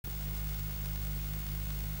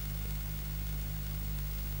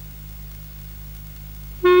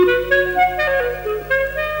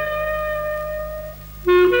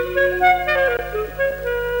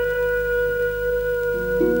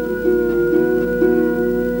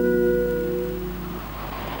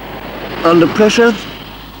Under pressure,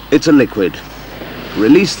 it's a liquid.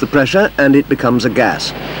 Release the pressure and it becomes a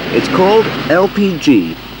gas. It's called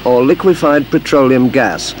LPG, or liquefied petroleum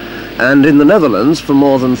gas, and in the Netherlands for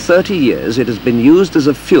more than 30 years it has been used as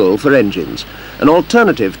a fuel for engines, an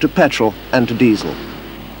alternative to petrol and to diesel.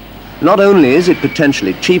 Not only is it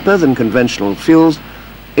potentially cheaper than conventional fuels,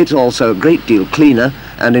 it's also a great deal cleaner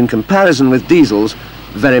and, in comparison with diesels,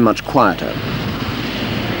 very much quieter.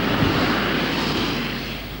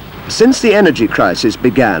 Since the energy crisis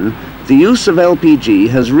began, the use of LPG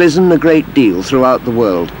has risen a great deal throughout the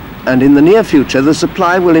world, and in the near future the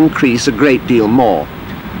supply will increase a great deal more.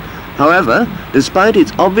 However, despite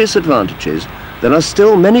its obvious advantages, there are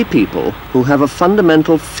still many people who have a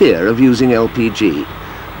fundamental fear of using LPG.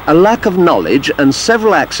 A lack of knowledge and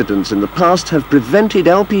several accidents in the past have prevented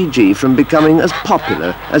LPG from becoming as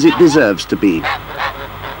popular as it deserves to be.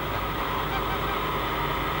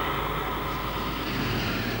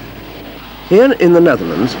 Here in the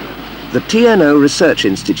Netherlands, the TNO Research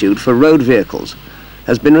Institute for Road Vehicles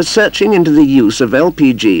has been researching into the use of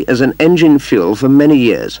LPG as an engine fuel for many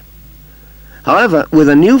years. However, with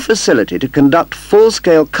a new facility to conduct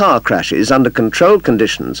full-scale car crashes under controlled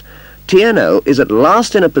conditions, TNO is at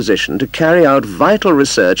last in a position to carry out vital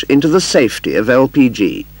research into the safety of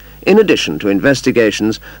LPG, in addition to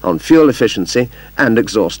investigations on fuel efficiency and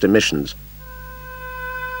exhaust emissions.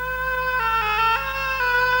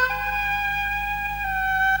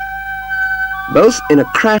 Both in a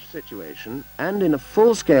crash situation and in a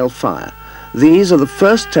full-scale fire, these are the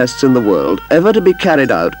first tests in the world ever to be carried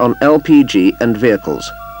out on LPG and vehicles.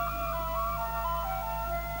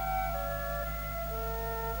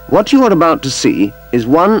 What you are about to see is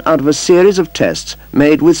one out of a series of tests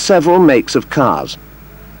made with several makes of cars.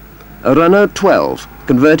 A Renault 12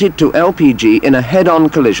 converted to LPG in a head-on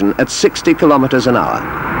collision at 60 kilometers an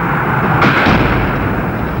hour.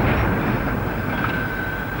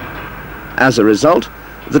 As a result,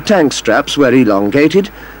 the tank straps were elongated,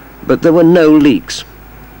 but there were no leaks.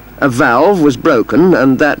 A valve was broken,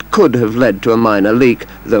 and that could have led to a minor leak,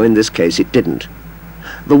 though in this case it didn't.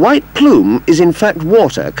 The white plume is in fact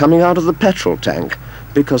water coming out of the petrol tank,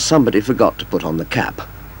 because somebody forgot to put on the cap.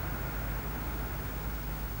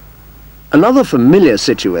 Another familiar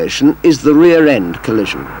situation is the rear-end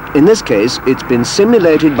collision. In this case, it's been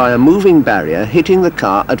simulated by a moving barrier hitting the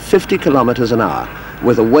car at 50 kilometers an hour,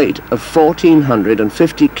 with a weight of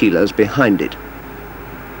 1,450 kilos behind it.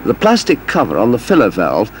 The plastic cover on the filler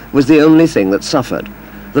valve was the only thing that suffered.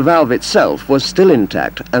 The valve itself was still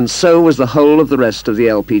intact, and so was the whole of the rest of the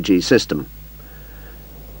LPG system.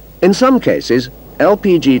 In some cases,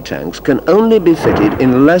 LPG tanks can only be fitted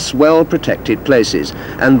in less well-protected places,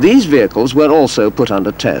 and these vehicles were also put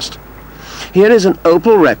under test. Here is an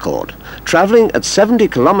Opel Record, travelling at 70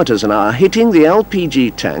 kilometers an hour, hitting the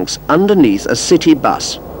LPG tanks underneath a city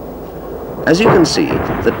bus. As you can see,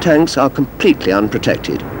 the tanks are completely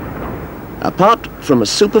unprotected. Apart from a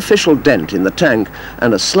superficial dent in the tank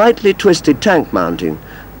and a slightly twisted tank mounting,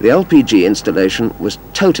 the LPG installation was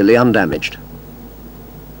totally undamaged.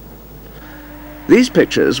 These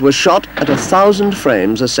pictures were shot at 1,000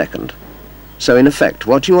 frames a second. So in effect,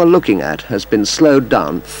 what you are looking at has been slowed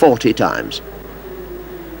down 40 times.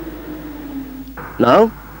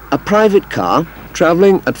 Now, a private car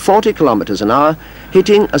travelling at 40 kilometers an hour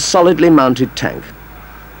hitting a solidly mounted tank.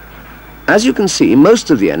 As you can see,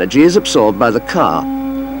 most of the energy is absorbed by the car.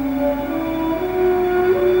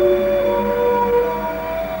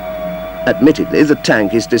 Admittedly, the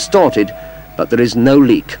tank is distorted, but there is no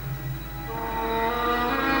leak.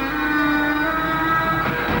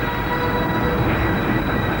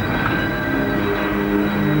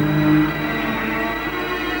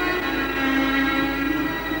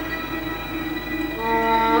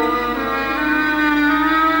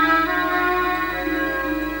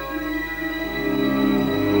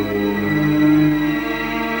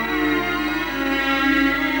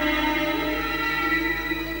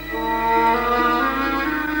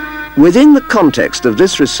 Within the context of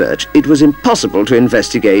this research, it was impossible to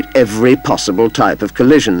investigate every possible type of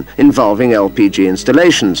collision involving LPG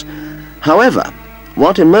installations. However,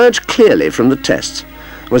 what emerged clearly from the tests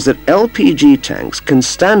was that LPG tanks can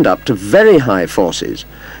stand up to very high forces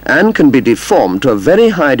and can be deformed to a very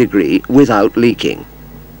high degree without leaking.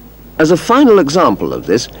 As a final example of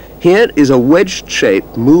this, here is a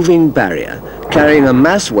wedge-shaped moving barrier carrying a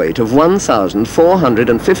mass weight of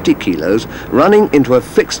 1,450 kilos running into a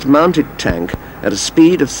fixed mounted tank at a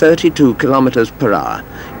speed of 32 kilometers per hour.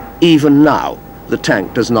 Even now, the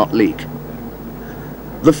tank does not leak.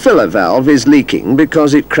 The filler valve is leaking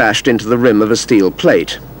because it crashed into the rim of a steel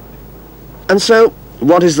plate. And so,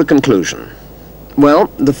 what is the conclusion? Well,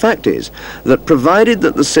 the fact is that provided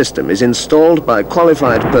that the system is installed by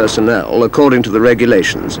qualified personnel according to the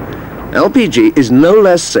regulations, LPG is no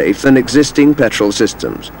less safe than existing petrol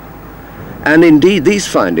systems. And indeed these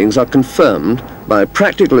findings are confirmed by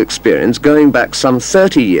practical experience going back some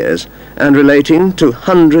 30 years and relating to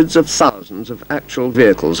hundreds of thousands of actual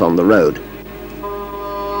vehicles on the road.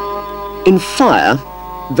 In fire,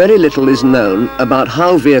 very little is known about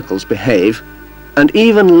how vehicles behave, and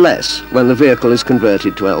even less when the vehicle is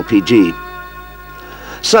converted to LPG.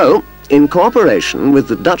 So, in cooperation with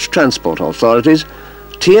the Dutch transport authorities,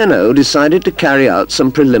 TNO decided to carry out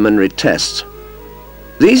some preliminary tests.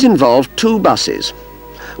 These involved two buses,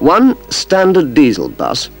 one standard diesel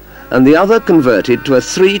bus and the other converted to a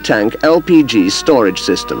 3-tank LPG storage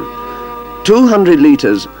system, 200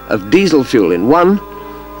 litres of diesel fuel in one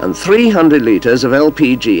and 300 litres of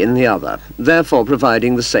LPG in the other, therefore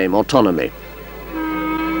providing the same autonomy.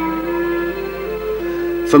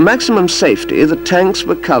 For maximum safety, the tanks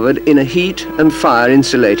were covered in a heat and fire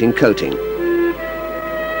insulating coating.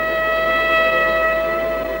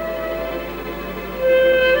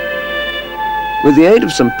 With the aid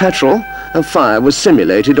of some petrol, a fire was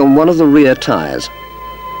simulated on one of the rear tyres.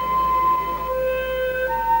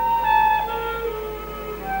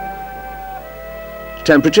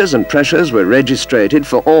 Temperatures and pressures were registered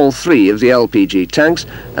for all three of the LPG tanks,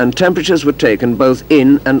 and temperatures were taken both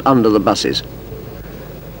in and under the buses.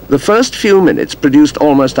 The first few minutes produced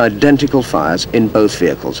almost identical fires in both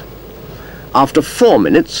vehicles. After 4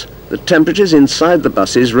 minutes, the temperatures inside the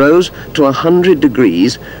buses rose to 100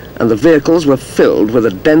 degrees and the vehicles were filled with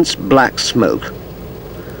a dense black smoke.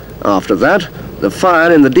 After that, the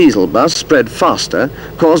fire in the diesel bus spread faster,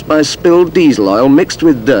 caused by spilled diesel oil mixed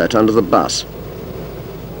with dirt under the bus.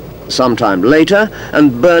 Sometime later,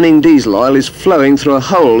 and burning diesel oil is flowing through a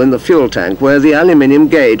hole in the fuel tank where the aluminium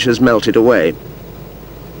gauge has melted away.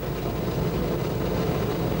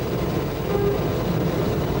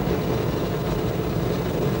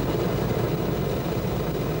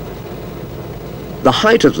 The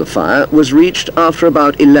height of the fire was reached after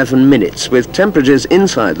about 11 minutes, with temperatures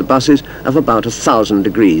inside the buses of about 1,000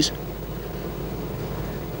 degrees.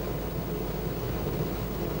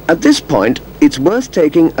 At this point, it's worth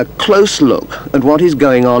taking a close look at what is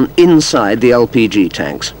going on inside the LPG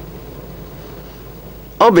tanks.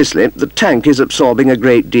 Obviously, the tank is absorbing a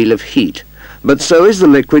great deal of heat, but so is the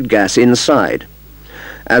liquid gas inside.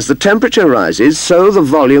 As the temperature rises, so the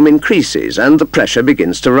volume increases and the pressure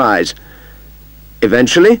begins to rise.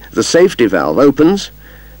 Eventually, the safety valve opens,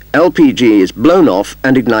 LPG is blown off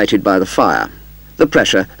and ignited by the fire. The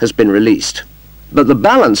pressure has been released. But the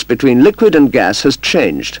balance between liquid and gas has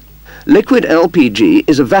changed. Liquid LPG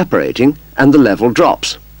is evaporating and the level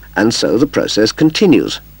drops, and so the process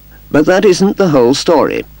continues. But that isn't the whole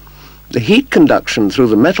story. The heat conduction through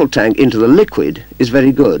the metal tank into the liquid is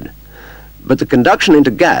very good, but the conduction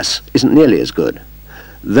into gas isn't nearly as good.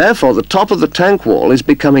 Therefore, the top of the tank wall is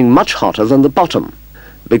becoming much hotter than the bottom.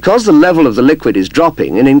 Because the level of the liquid is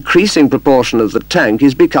dropping, an increasing proportion of the tank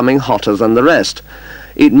is becoming hotter than the rest.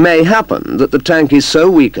 It may happen that the tank is so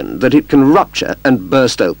weakened that it can rupture and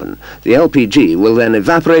burst open. The LPG will then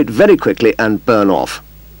evaporate very quickly and burn off.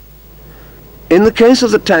 In the case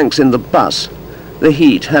of the tanks in the bus, the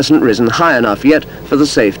heat hasn't risen high enough yet for the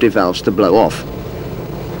safety valves to blow off.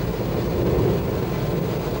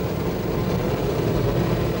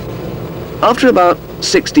 After about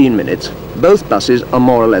 16 minutes, both buses are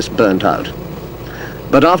more or less burnt out.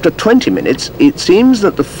 But after 20 minutes, it seems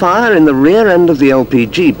that the fire in the rear end of the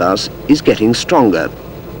LPG bus is getting stronger.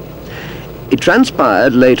 It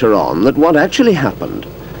transpired later on that what actually happened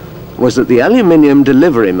was that the aluminium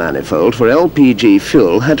delivery manifold for LPG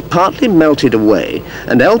fuel had partly melted away,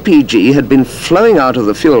 and LPG had been flowing out of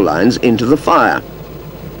the fuel lines into the fire.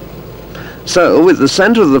 So, with the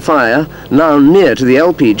center of the fire now near to the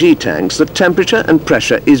LPG tanks, the temperature and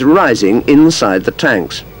pressure is rising inside the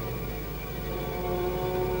tanks.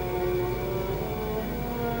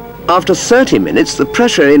 After 30 minutes, the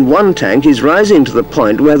pressure in one tank is rising to the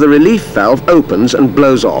point where the relief valve opens and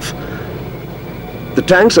blows off. The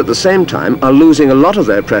tanks at the same time are losing a lot of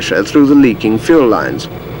their pressure through the leaking fuel lines.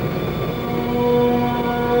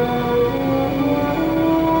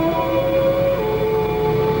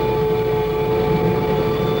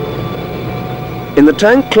 In the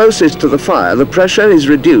tank closest to the fire, the pressure is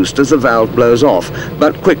reduced as the valve blows off,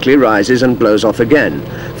 but quickly rises and blows off again.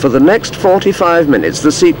 For the next 45 minutes,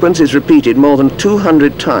 the sequence is repeated more than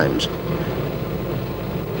 200 times.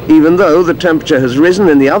 Even though the temperature has risen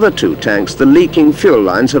in the other two tanks, the leaking fuel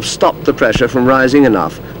lines have stopped the pressure from rising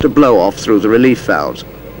enough to blow off through the relief valves.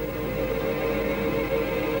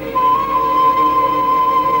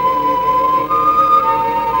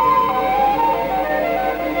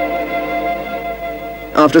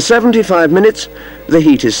 After 75 minutes, the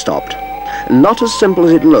heat is stopped. Not as simple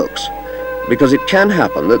as it looks, because it can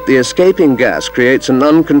happen that the escaping gas creates an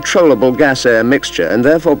uncontrollable gas-air mixture and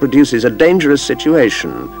therefore produces a dangerous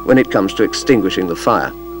situation when it comes to extinguishing the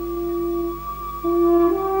fire.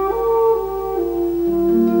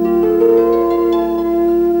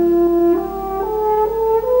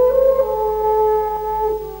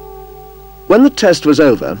 When the test was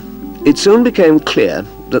over, it soon became clear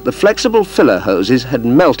that the flexible filler hoses had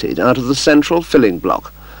melted out of the central filling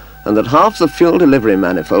block and that half the fuel delivery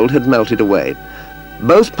manifold had melted away.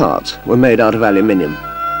 Both parts were made out of aluminium.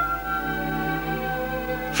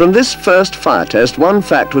 From this first fire test, one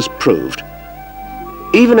fact was proved.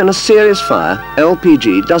 Even in a serious fire,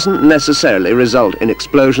 LPG doesn't necessarily result in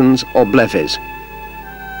explosions or blephys.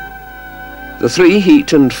 The 3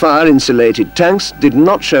 heat and fire insulated tanks did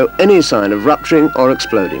not show any sign of rupturing or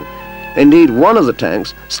exploding. Indeed, one of the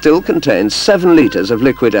tanks still contains 7 litres of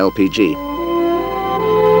liquid LPG.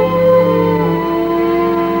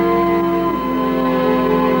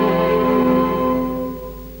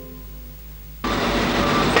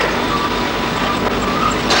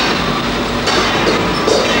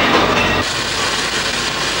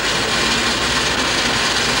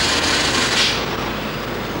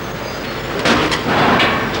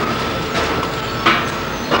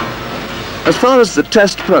 As far as the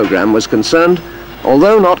test program was concerned,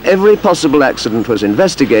 although not every possible accident was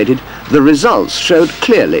investigated, the results showed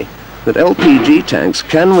clearly that LPG tanks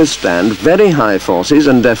can withstand very high forces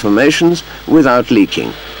and deformations without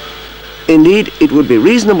leaking. Indeed, it would be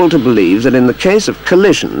reasonable to believe that in the case of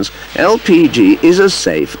collisions, LPG is as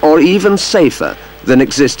safe or even safer than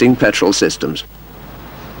existing petrol systems.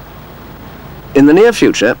 In the near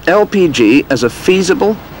future, LPG as a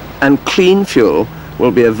feasible and clean fuel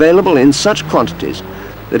will be available in such quantities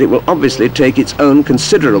that it will obviously take its own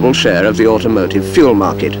considerable share of the automotive fuel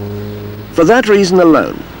market. For that reason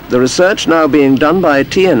alone, the research now being done by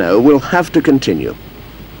TNO will have to continue.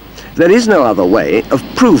 There is no other way of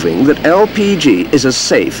proving that LPG is as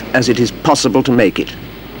safe as it is possible to make it.